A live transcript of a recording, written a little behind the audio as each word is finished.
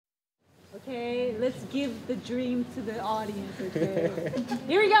Okay, let's give the dream to the audience, okay?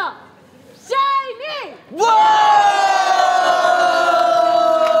 Here we go! SHINee! Whoa!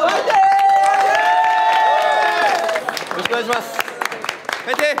よろしくお願いします。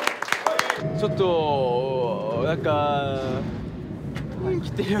入って。ちょっとなんか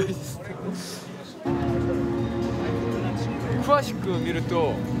来てるです。詳しく見る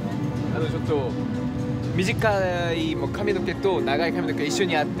とちょっと短いもう髪の毛と長い髪の毛が一緒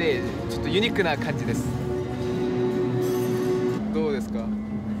にあってちょっとユニークな感じです。どうですか？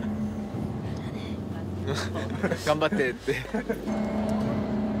頑張ってって。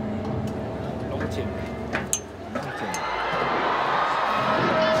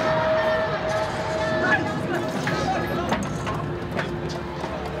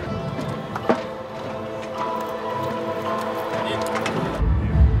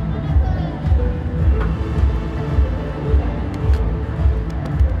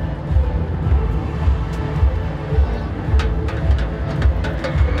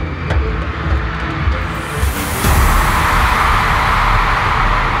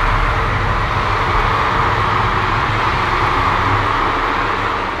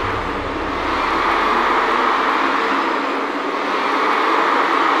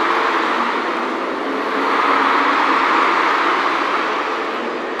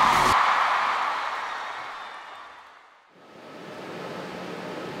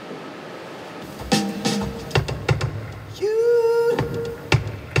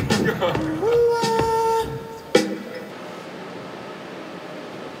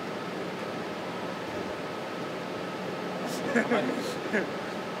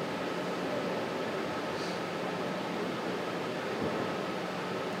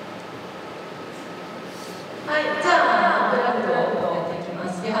はい、じゃあプログラムをやっていき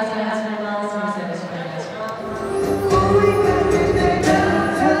ます。リハーサル始めます。皆さんよろしくお願いします。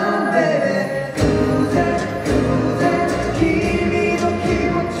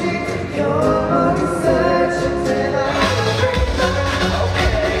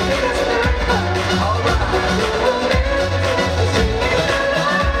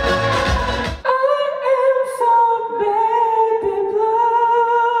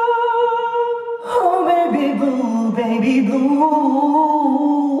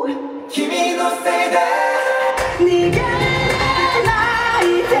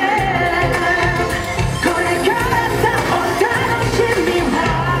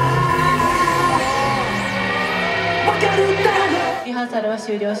リハーサルは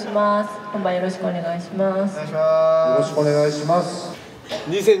終了します。本番よろしくお願いします。よろしくお願いします。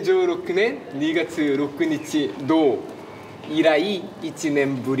2016年2月6日同以来1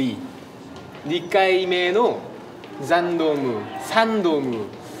年ぶり2回目のザンドーム3ドーム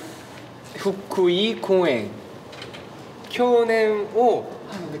福井公演去年を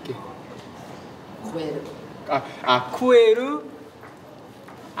なんだっけ超える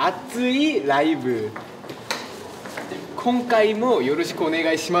熱いライブ今回もよろしくお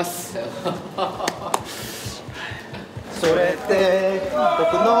願いします。それって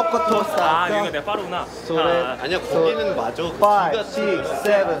僕のことさ。それ 아니야 거기는 맞아. 5, 6,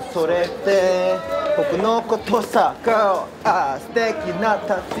 7それって僕のことさ。Girl 素敵な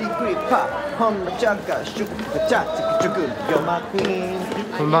立ち食いパほんのちゃかシュクチャチクチュク You're my queen。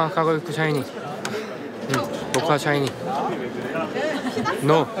こんばんは、かごゆくシャイニー。僕はシャイニー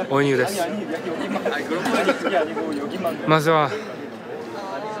のお犬です。まずは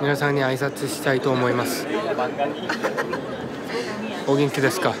皆さんに挨拶したいと思います。お元気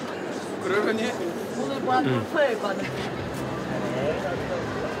ですか？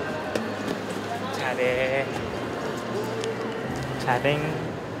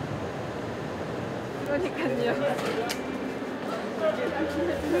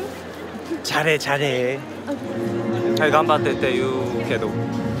잘해 잘해. 잘頑張ってって言うけど、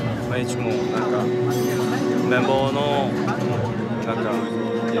いつもなんかメンバーのなんか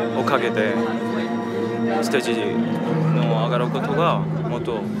おかげでステージの上がることがもっ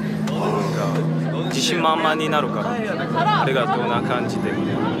となんか自信満々になるからありがとうな感じで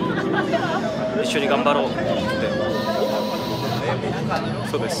一緒に頑張ろうって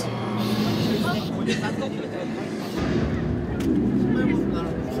そうです。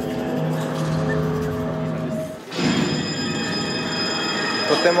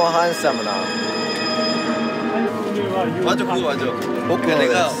とてもハンサムな 맞아 그거 맞아.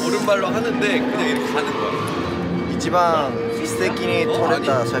 내가 오른발로 하는데 그냥 이렇게 가는 거야. 一番素敵に撮れ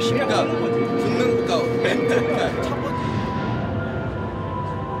た写真。 그러니까 붙는 그러니까 멘트 그러니까 첫 번째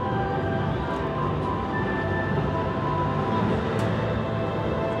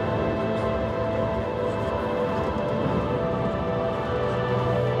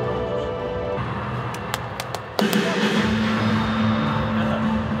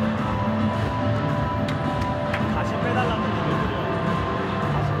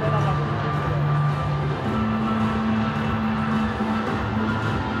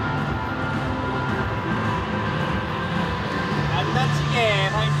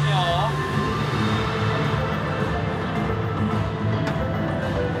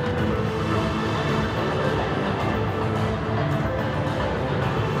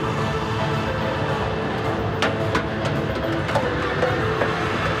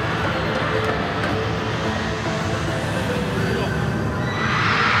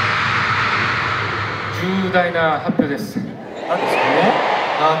重大な発表です。何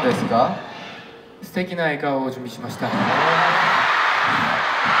ですか？素敵な笑顔を準備しました。素敵。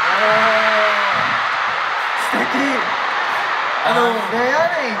なんでや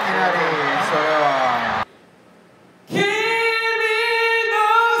ねんいきなりそれは。君の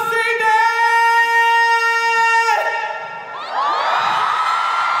せいで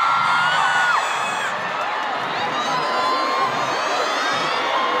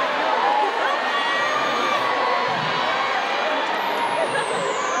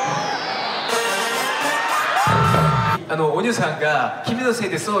お兄さんが君のせい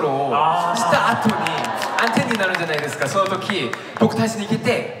でソロをした後に安定になるじゃないですか。その時僕たちに聞い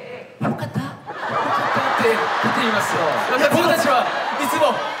てよかったよかったって言いますよ。僕たちはいつも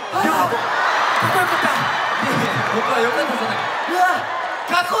よかったかっこよかった僕はよかったじゃない、うわ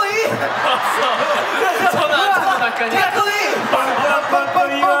かっこいいそうその中にかっこいい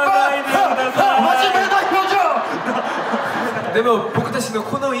真面目な表情でも僕たちの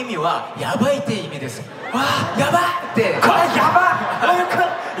この意味はやばいって意味です。わあやばいってこれやばい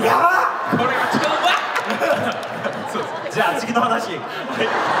やばいこれが違うわそうじゃあ次の話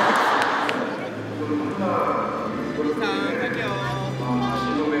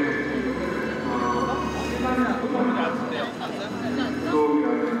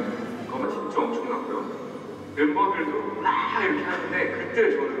멤버들도 막 이렇게 하는데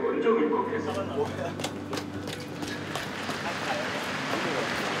그때 저는 완전 울컥했어요.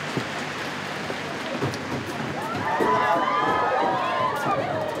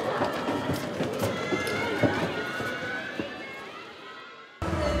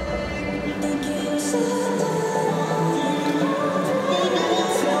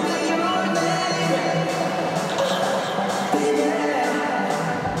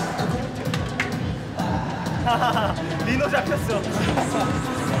 민호 잡혔어.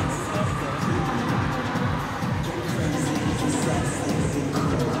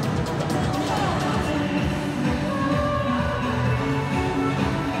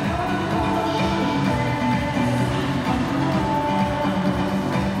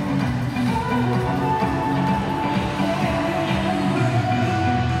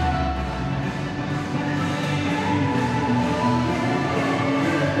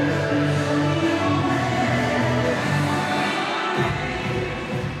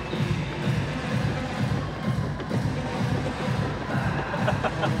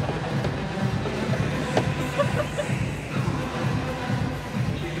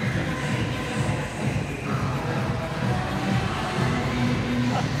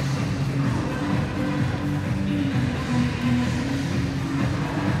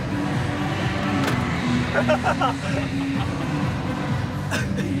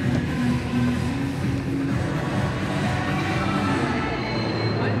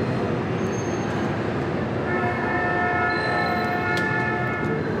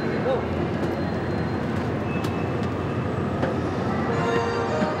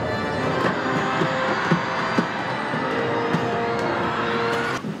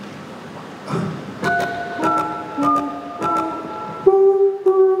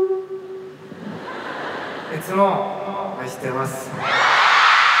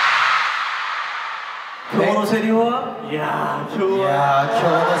今日のセリフはいや今日のセリフ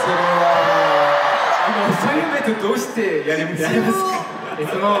はそういうメとどうしてやりますか？い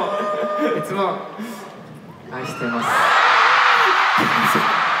つも愛してます。い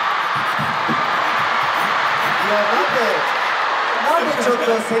やなんでちょっと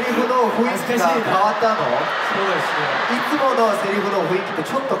セリフの雰囲気が変わったの？そうですね。いつものセリフの雰囲気って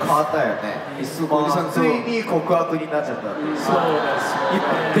ちょっと変わったよね。ついに告白になっちゃった。そうです。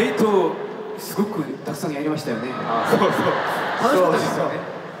デートすごくたくさんやりましたよね。そうそう。楽しかったですよね。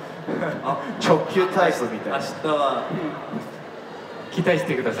直球タイプみたいな。明日は期待し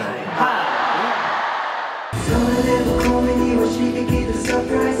てください。それでも恋には刺激でサ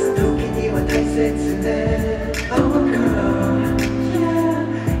プライズ、時には大切ね。Oh girl,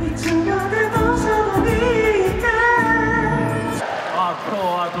 yeah, いつまでもそばにいて。今日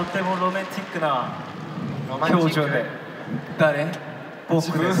はとてもロマンティックな表情で。誰？僕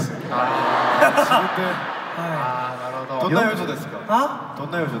です。なるほど。どんな表情ですか？ど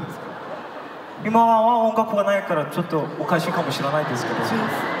んな表情ですか？今は音楽がないからちょっとおかしいかもしれないですけど。眠る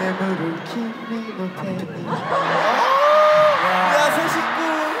君の手に。優しく。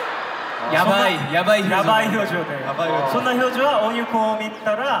やばい表情で。そんな表情は音楽を見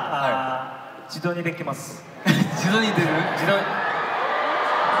たら自動にできます。自動に出る？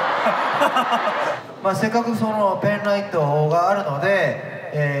まあせっかくそのペンライトがあるの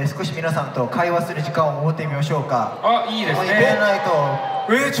で、少し皆さんと会話する時間を持ってみましょうか。あ、いいですね。ペンライトを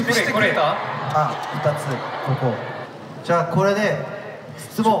準備してくれた？ 2つここ。じゃあこれで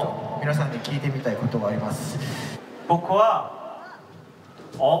質問皆さんに聞いてみたいことがあります。僕は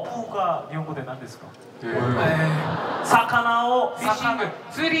オブが日本語で何ですか？魚をフィッシング、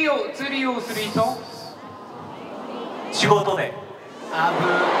釣りをする人、仕事で船の上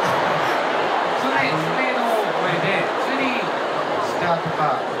で釣りしたとか、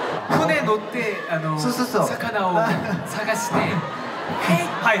船乗ってそう魚を探して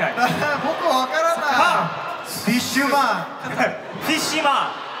はいはい僕わからない。フィッシュマン。フィッシュマ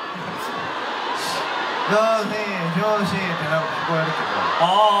ン。上手ってなんか聞こえるけど。あ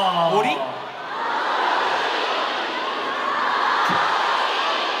あ。檻？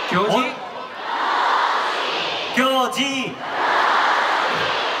行事？行事。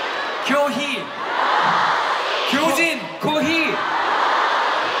競技。狂人。コーヒー。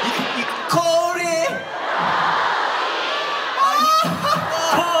氷。コ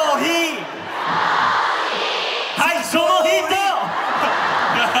ーヒー。はい、そのヒント。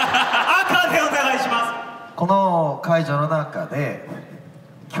赤でお願いします。この会場の中で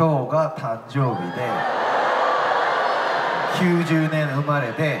今日が誕生日で90年生ま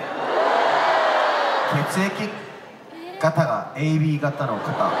れで血液型が AB 型の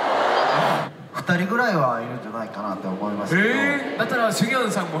方2人ぐらいはいるんじゃないかなって思いますけど、だったらシュギョ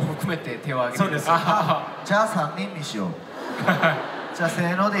ンさんも含めて手を挙げて。そうです。じゃあ3人にしよう。じゃあせ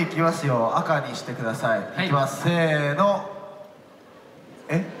ーのでいきますよ。赤にしてください。いきます。せーの。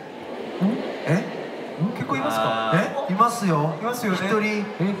結構いますか？いますよ。いますよね。一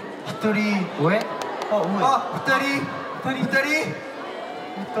人。上？あ、二人。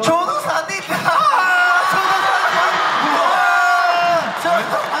ちょうど3人。ちょうど3人。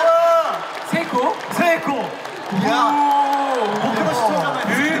成功？成功。いや、僕の主張じゃない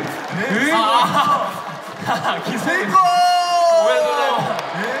です。成功。おめでとうございます。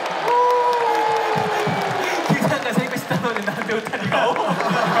キさんが成功したのになんで2人が？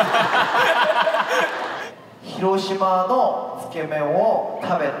広島のつけ麺を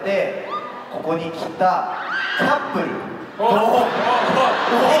食べてここに来たカップル。一人は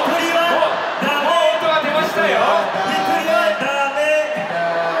ダメ。音が出ましたよ。一人はダメ。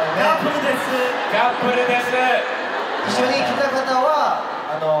カップルです。カップルです。一緒に来た方は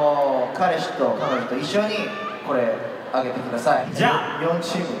彼氏と彼女と一緒にこれあげてください。じゃあ4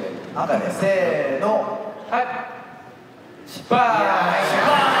チームで赤でせーの。はい。失敗。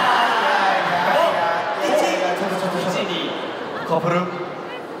カップル。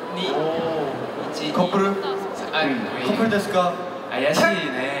カップル。カカップルですか。怪しい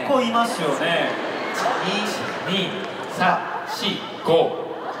ね。結構いますよね。1、2、3、4、5。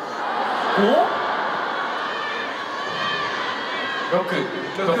6。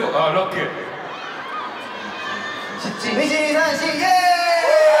6。1、2、3、4、イエーイ。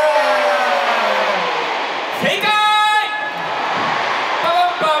正解。パパ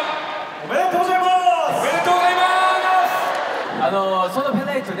ンパン。おめでとうございます。おめでとうございます。そのペ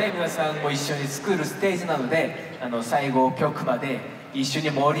ナイトで皆さんも一緒に作るステージなので、最後曲まで一緒に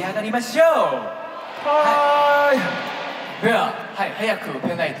盛り上がりましょう。はい。では、早く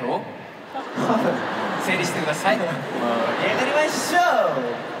ペナイトを整理してください。盛り上がりましょ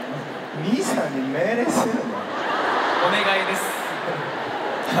う。兄さんに命令するの。お願いです。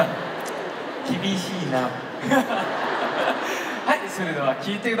厳しいな。はい、それでは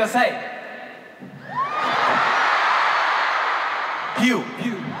聴いてください。ビュー。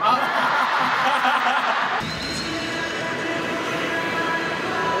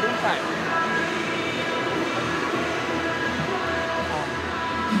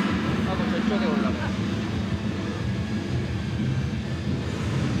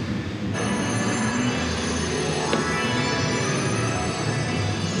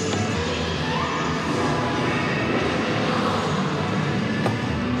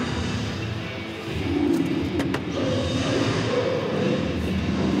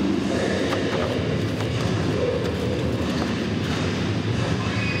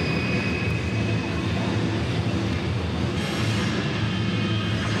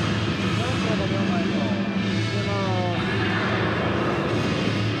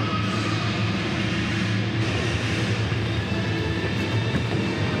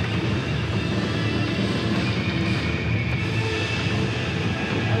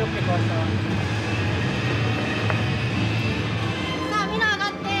さあみんな上が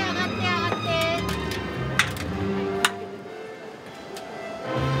っては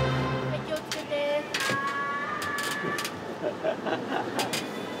い気をつけて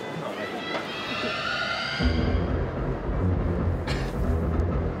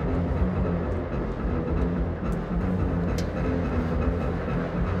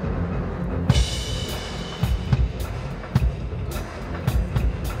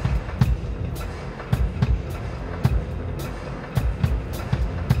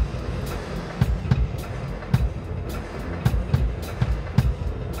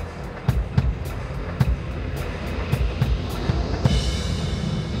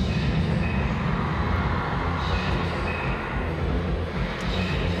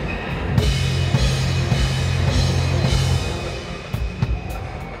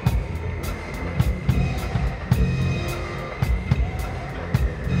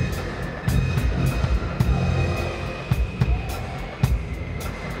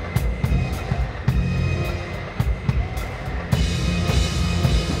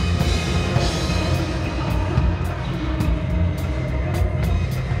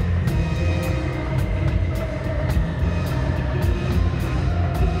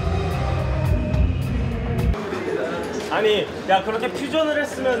아니 야 그렇게 퓨전을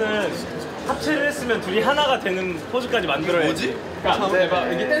했으면은 합체를 했으면 둘이 하나가 되는 포즈까지 만들어야지. 뭐지? 그러니까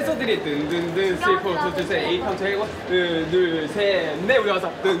내가 여기 댄서들이 든든든 3, 4, 2, 3, 8 카운트 해고 둘셋넷 우리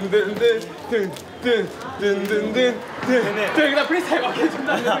와서 든든든 그다음 프리스타일 막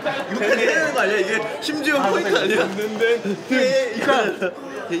해준다. 이거 해야 거 아니야? 이게 심지어 포인트 아니야?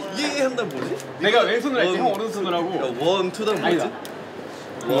 이게 한다 뭐지? 내가 왼손으로 할게 형 오른손으로 하고. 원, 투 다음 뭐지?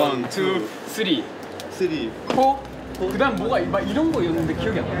 원, 투, 쓰리, 포. 그다음 뭐가 막 이런 거였는데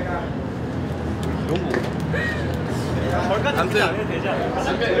기억이 안 나. 이런 거. 절까지 안 해도 되지 않을까?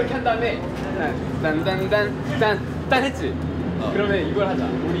 그러니까 이렇게 한 다음에 딴 했지. 그러면 이걸 하자.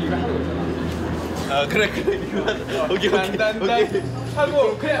 우리 이거 하는 거잖아. 아 그래 이거 하자. 오케이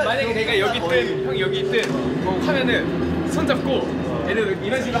하고 그냥 만약에 내가 여기 있든 형이 여기 있든 뭐 하면은 손 잡고 얘들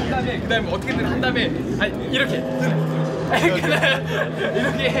이런 식으로 한 다음에 그다음에 어떻게든 한 다음에 아니 이렇게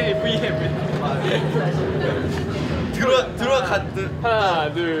이렇게 해 V 해 V. 들어가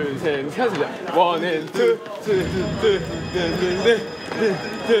하나 둘셋 세워주자. 원 앤 투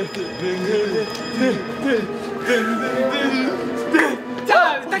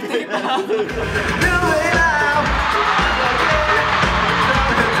자, 딱 되겠다.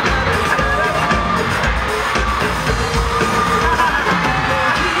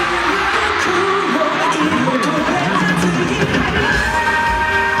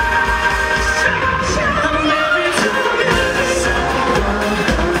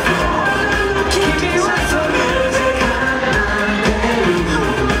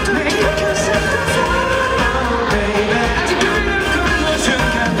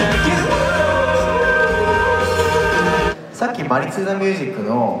さっきマリツ・ザ・ミュージック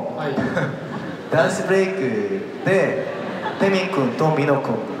のダンスブレイクでテミ君とミノ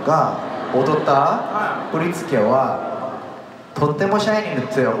君が踊った振り付けはとってもシャイニー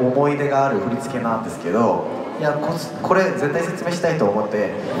って思い出がある振り付けなんですけど、いやこれ絶対説明したいと思っ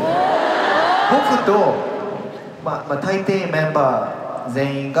て、僕と、大抵メンバー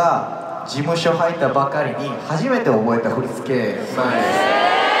全員が事務所入ったばかりに初めて覚えた振り付けなんです。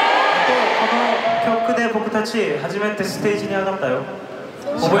曲で僕たち初めてステージに上がったよ。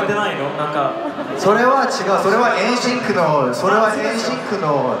覚えてないの？なんかそれは違う。それはエンシンクの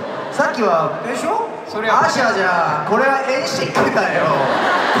さっきはでしょ？アシャじゃん。これはエンシンクだよ。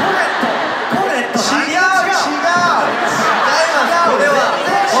コレット違うこ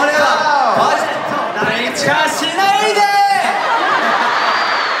れはバジェット何かしないで。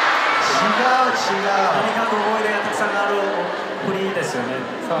何かの思い出がたくさんあるフリーですよね。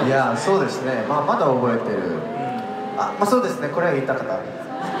いやそうですね。まだ覚えてる。そうですね。これは言った方。い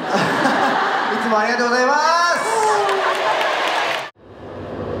つもありがとうございます。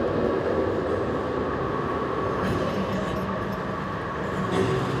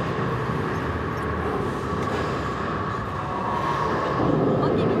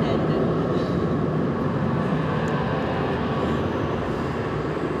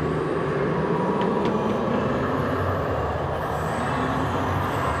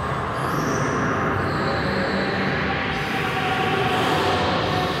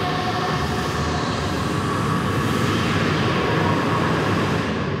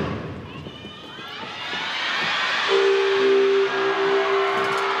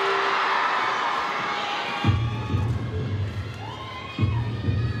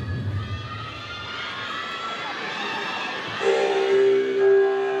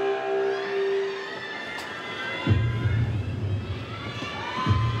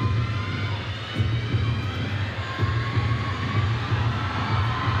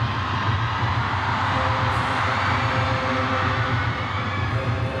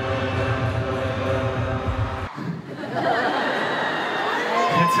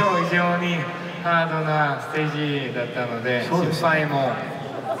非常にハードなステージだったので失敗も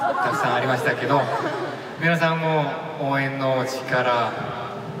たくさんありましたけど、皆さんも応援の力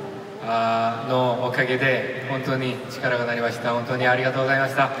のおかげで本当に力がなりました。本当にありがとうございま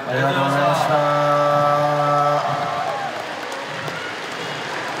した。ありがとうございました。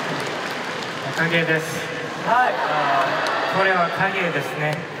おかげです。はい。これは影です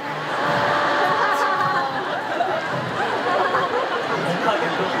ね。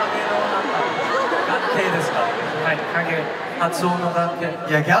影ですか？はい、影。発音の関係。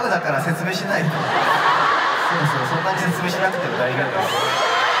いやギャグだから説明しないと。そうそんなに説明しなくても大丈夫です。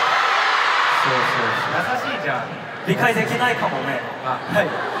優しいじゃん。理解できないかもね。はい。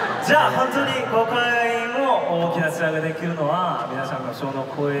じゃあ本当に今回も大きなつながりできるのは皆さんのその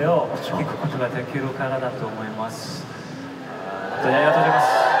声を聞くことができるからだと思います。本当にありがとうございます。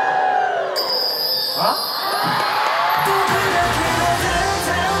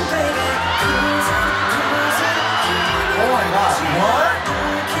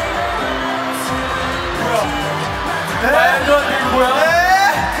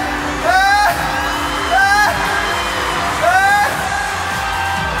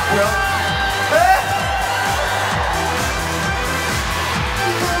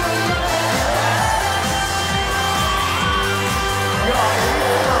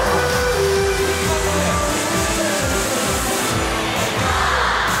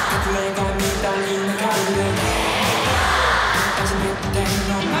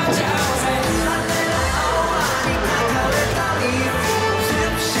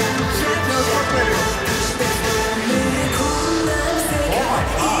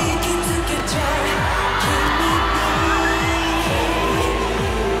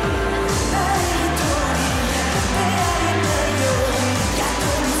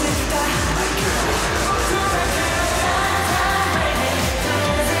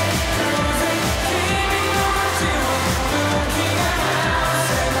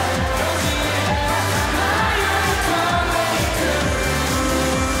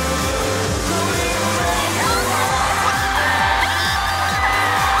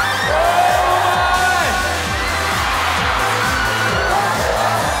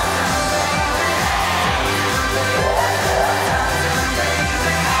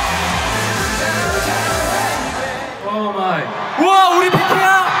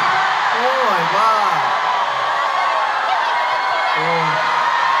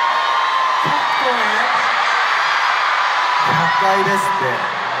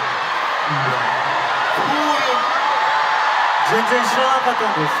全然知らなかった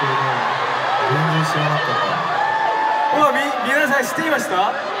んですよね。全然知らなかった。うわ、皆さん知っていまし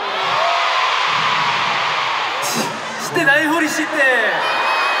た？知ってないふりして。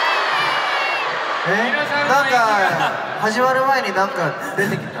なんか始まる前になんか出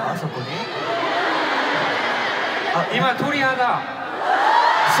てきた？あそこに。今鳥肌。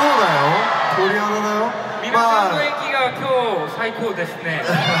そうだよ、鳥肌だよ。皆さんの駅が今日最高ですね。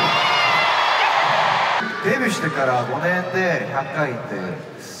デビューしてから5年で100回って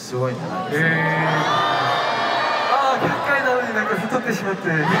すごいんじゃないですか。100回なのになんか太ってしまって。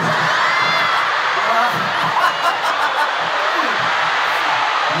いやい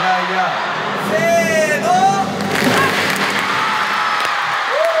や、せーの。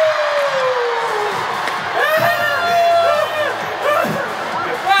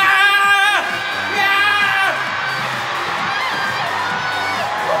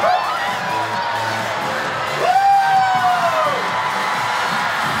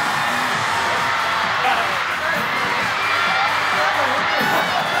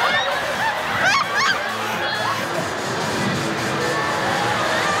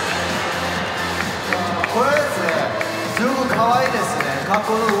これですね、すごく可愛いですね。過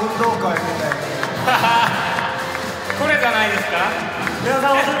去の運動会みたいに。これじゃないですか？皆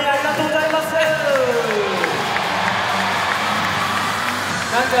さん本当にありがとうございます。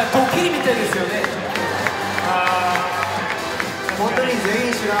なんかドッキリみたいですよね。本当に全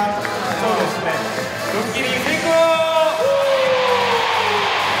員知らなかった。そうですね。ドッキリ成功。あ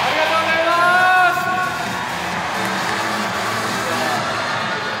りがとうございます。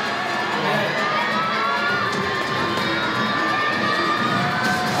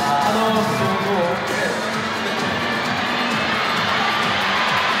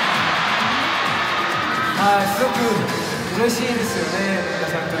すごく嬉しいですよね。皆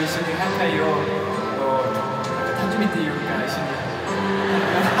さんと一緒に100回を誕生日っていうか一緒に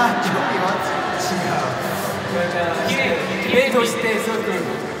誕生日は違う。イベントしてすごく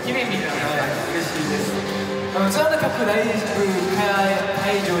記念日なので嬉しいです。そんな各ライブ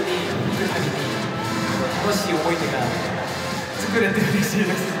会場に行くたびに楽しい思い出が作れて嬉しい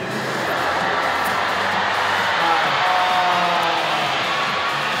です。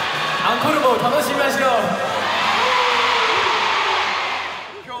アンコールも楽しみましょう。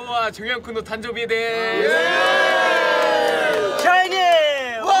今日は정현君の誕生日です。SHINee！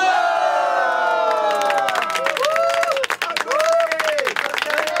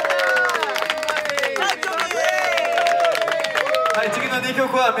はい、次の2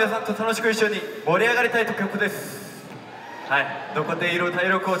曲は皆さんと楽しく一緒に盛り上がりたい曲です。はい、残っている体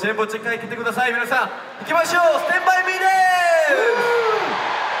力を全部使い切ってください。皆さん行きましょう。ステンバイミーです。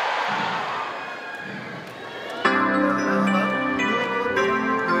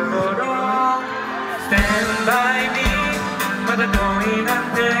まだ恋なん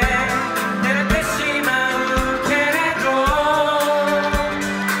て照れてしまうけれど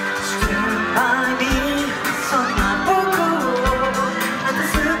Stand by me そんな僕をあと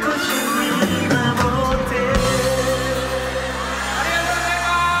少し見守ってありが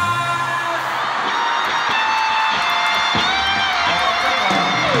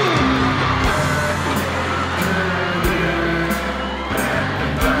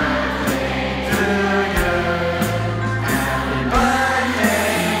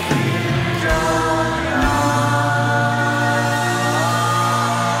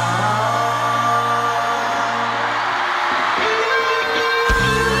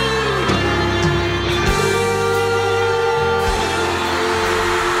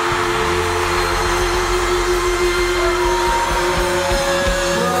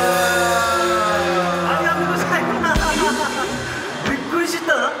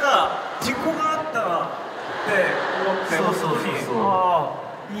とうござい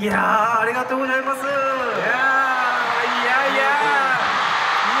いやー、ありがとうございます。いやー、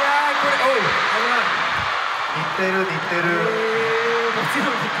これ、おい、似てる似てる。もちろ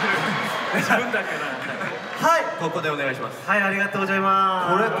ん似てる。自分だけど。はい、ここでお願いします。はい、ありがとうござい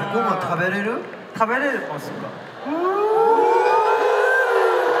ます。これ、ここも食べれる？食べれますか？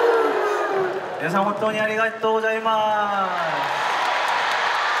皆さん、本当にありがとうございます。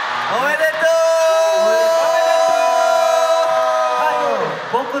おめでとう。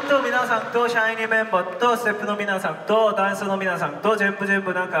僕と皆さんとSHINeeメンバーとステップの皆さんとダンスの皆さんと全部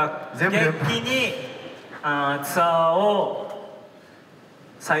なんか元気にツアーを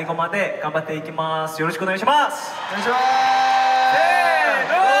最後まで頑張っていきます。よろしくお願いします。お願いします。せー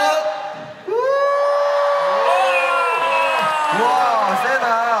の。うわー、せーな。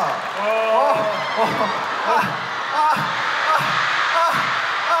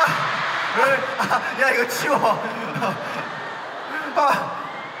いや、一応。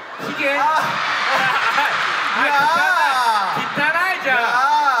ひげ。汚いじゃん。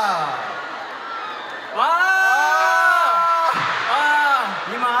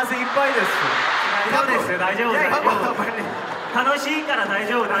今汗いっぱいです。大丈夫です。大丈夫。楽しいから大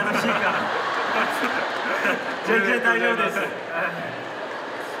丈夫。楽しいから。全然大丈夫です。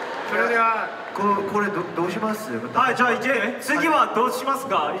それではこれどうします？はい、じゃあ次はどうします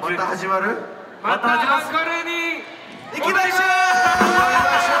か？また始まる？またアンコールに行きましょう。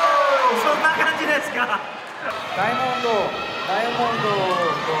そんな感じですか？ダイヤモンドの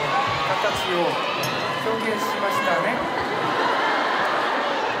形を表現しましたね。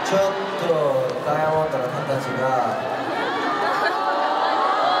ちょっとダイヤモンドの形が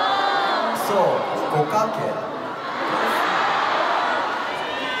そう五角形。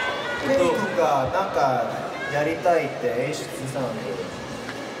テミ君がなんかやりたいって演出さんに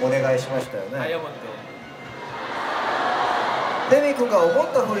お願いしましたよね。ダイヤモンテミ君が思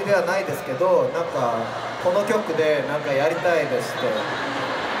ったふりではないですけど、なんかこの曲でなんかやりたいですって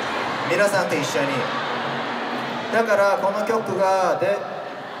皆さんと一緒に。だからこの曲が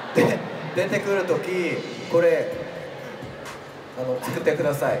出てくるときこれ作ってく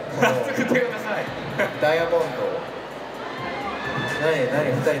ださい。作ってください。ダイヤモンド。二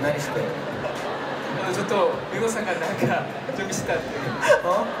人何してる？ちょっと宇野さんがなんか準備したって。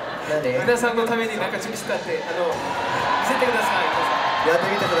何？皆さんのためになんか準備したって見せてください。やって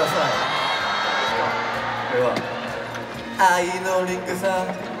みてください。これは愛のリングさ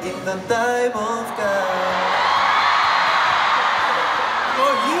ん in the diamond sky。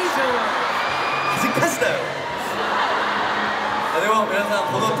いいじゃん。しっかりだよ。でも皆さ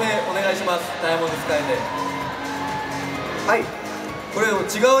んこの手お願いします。ダイヤモンドスカイで。はい。これ違う意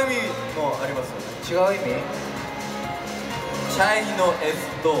味もあります。違う意味？シャイニーの S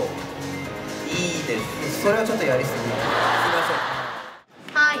と E です。それはちょっとやりすぎ。すみませ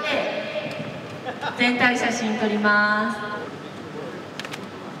ん。はい、で全体写真撮ります。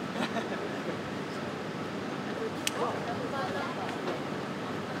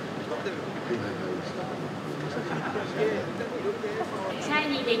シャイ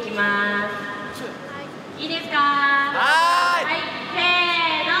ニーでいきます。いいですか？はい、せ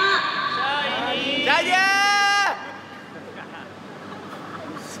ーの。シャイニー。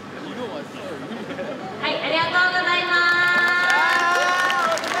はい、ありがとうございま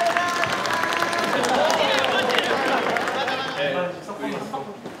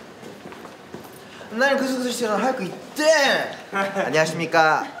す。何クスクスしてるの？早く行って。アニャシミ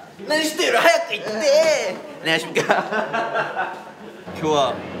カ。何してる？早く行って。アニャシミカ。今日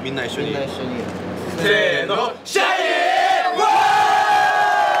はみんな一緒に。せーの、シャイニー。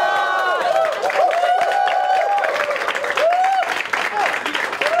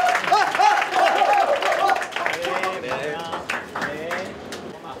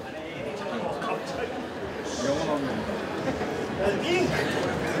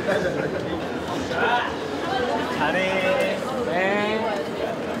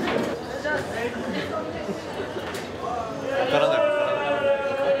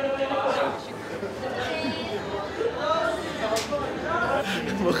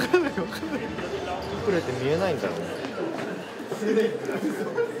隠れて見えないんだろうね。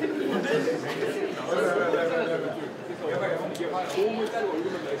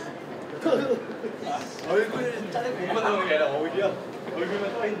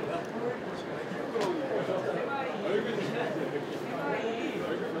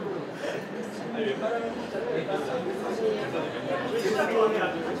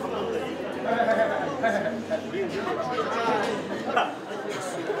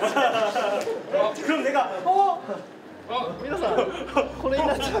그럼 내가皆さんこれに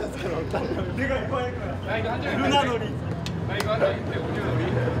なっちゃうんですけど。 내가 이거 할 거야. 루나놀이.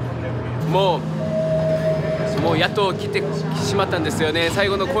 もうやっと来てしまったんですよね。最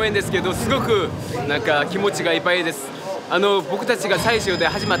後の公演ですけど、すごくなんか気持ちがいっぱいです。僕たちが最初で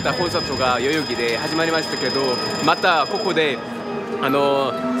始まったコンサートが代々木で始まりましたけど、またここでツア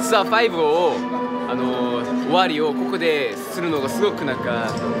ー5を終わりをここでするのがすごくなんか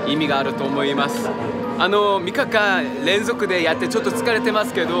意味があると思います。3日間連続でやってちょっと疲れてま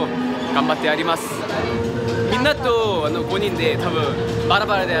すけど頑張ってやります。みんなと5人で多分バラ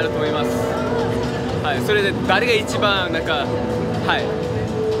バラでやると思います。はい、それで誰が一番なんか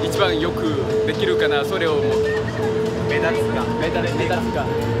一番よくできるかな、それを目立つか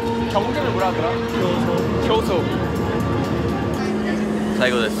경쟁을 뭐라 하더라?競争。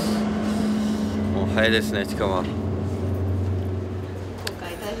最後です。もう早いですね、時間は。今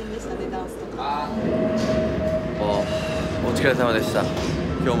回大変でしたね、ダンスとか。お疲れ様でした。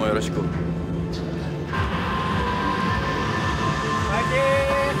今日もよろしく。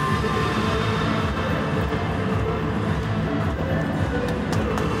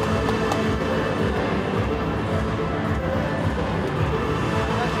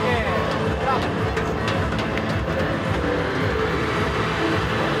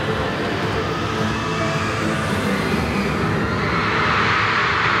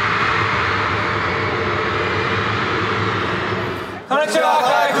こんにちは、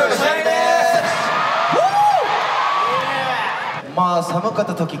SHINeeです。まあ寒かっ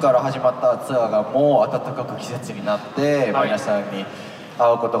た時から始まったツアーがもう暖かく季節になって、皆さんに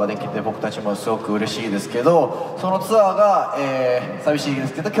会うことができて僕たちもすごく嬉しいですけど、そのツアーが、寂しいで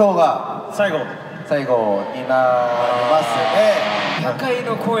すけど今日が最後になりますね。100回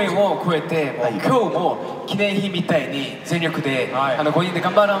の公演を超えて、もう今日も記念碑みたいに全力で、5人で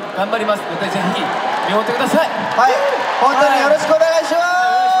頑張りますので、ぜひ見守ってください。はい、本当によろしくお願いしま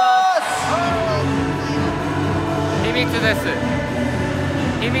す。秘密です。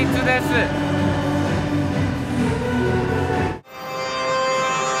秘密です。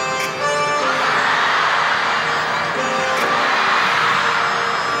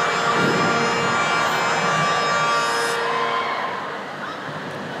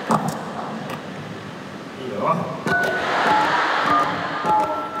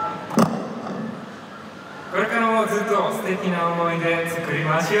これからもずっと素敵な思い出作り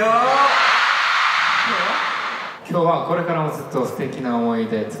ましょう。今日はこれからもずっと素敵な思い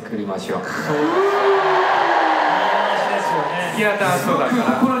出作りましょう。付き合った後だから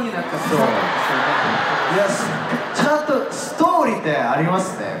心になんかそう。いや、ちゃんとストーリーってありま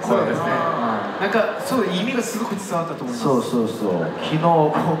すね。そうですね。なんかそう意味がすごく伝わったと思います。そう昨日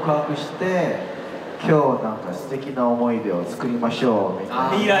告白して今日なんか素敵な思い出を作りましょうみたいな。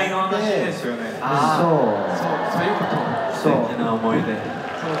未来の話ですよね。そういうこと。素敵な思い出。そうですね。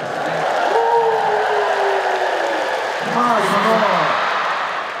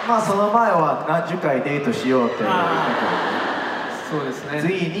まあその前は何十回デートしようっていうそうですね。つ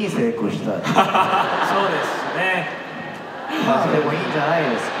いに成功した。そうですね。まあでもいいんじゃない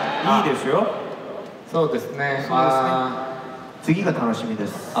ですか。いいですよ。そうですね。次が楽しみで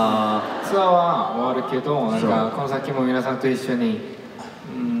す。ツアーは終わるけど、なんかこの先も皆さんと一緒に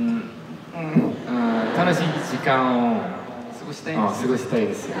楽しい時間を過ごしたい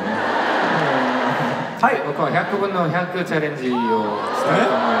ですよね。はい、僕は100分の100チャレンジをしたいと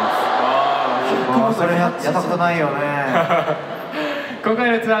思います。それやったことないよね。今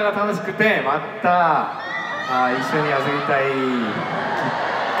回のツアーが楽しくて、また一緒に遊びたい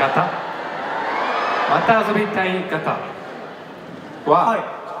方、また遊びたい方は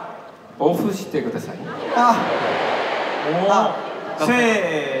オフしてください。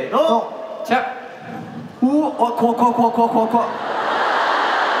せーの、じゃ怖わ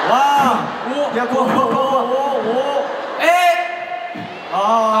あ、いや怖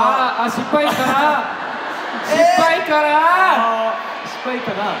失敗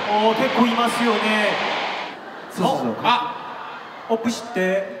かな結構いますよね。オフし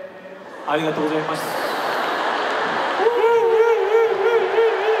てありがとうございます。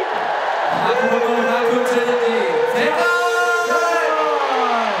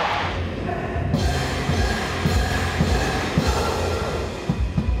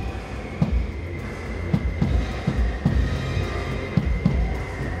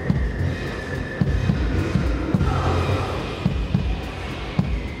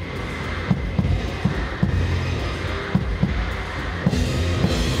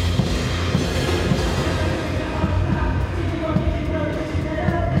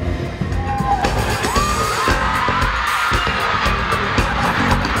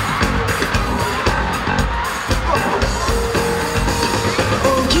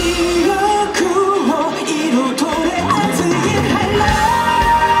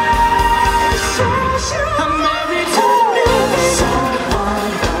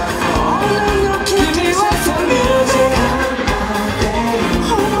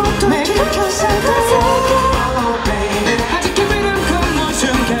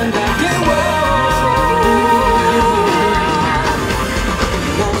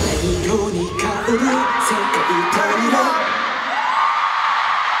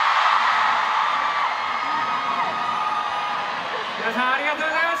皆さんありがとう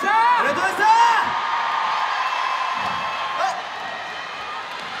ございました。ありがとうございました。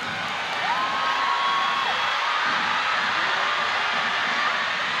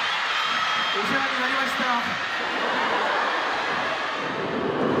お世話になりました。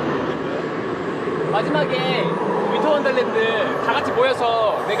 마지막에 위터 원더랜드 다 같이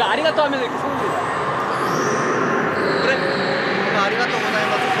모여서 내가 아리가또 하면 이렇게 소리. 그래. 아리가또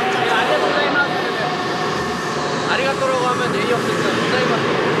고자이마스. 내역 진짜 고자이마스.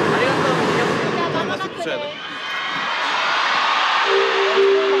 아리가또 내역.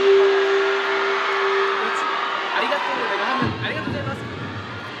 아리가또를 내가 하면 아리가또 고자이마스.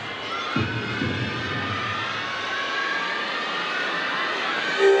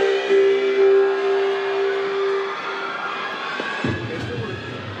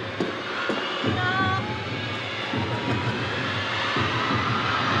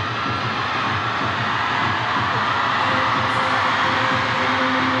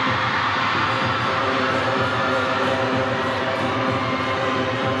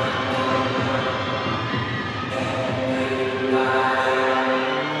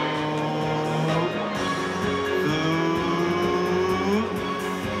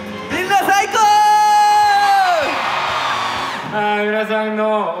皆さん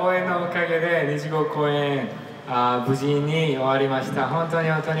の応援のおかげで日号公演無事に終わりました。本当に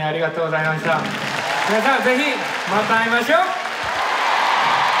本当にありがとうございました。皆さんぜひまた会いましょう。は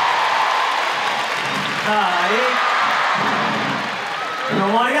い、どう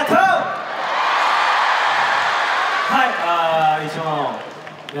もありがとう。はい、以上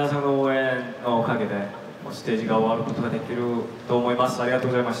皆さんの応援のおかげでステージが終わることができると思います。ありがとう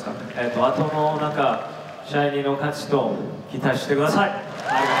ございました。あとのなんかシャイニーの勝ちと期待してください。ありがとうご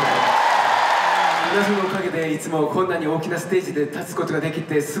ざいます。皆さんのおかげでいつもこんなに大きなステージで立つことができ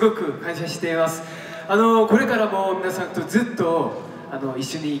てすごく感謝しています。これからも皆さんとずっと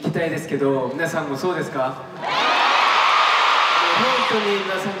一緒に行きたいですけど、皆さんもそうですか？本当に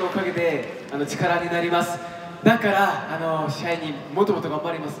皆さんのおかげで力になります。だからシャイニーもっともっと頑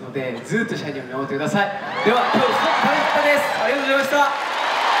張りますので、ずっとシャイニーを見守ってください。では今日すごく楽しかったです。ありがとうございました。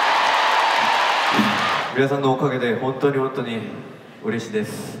皆さんのおかげで本当に本当に嬉しいで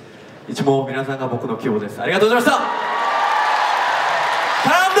す。いつも皆さんが僕の希望です。ありがとうございました。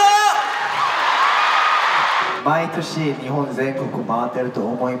毎年日本全国回ってると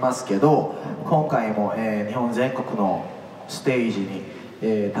思いますけど、今回も、日本全国のステージに、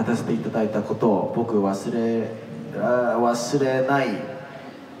立たせていただいたことを僕忘れない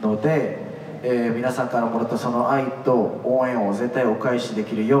ので、皆さんからもらったその愛と応援を絶対お返しで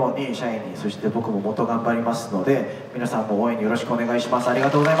きるようにシャイニー、そして僕ももっと頑張りますので、皆さんも応援よろしくお願いします。あり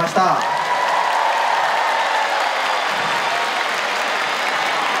がとうございました。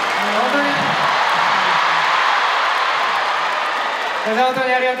本当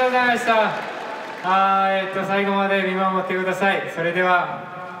にありがとうございました。最後まで見守ってください。それで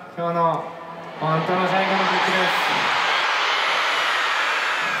は今日の本当の最後の曲です。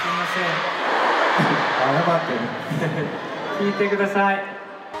すいません。謝って聞いてください。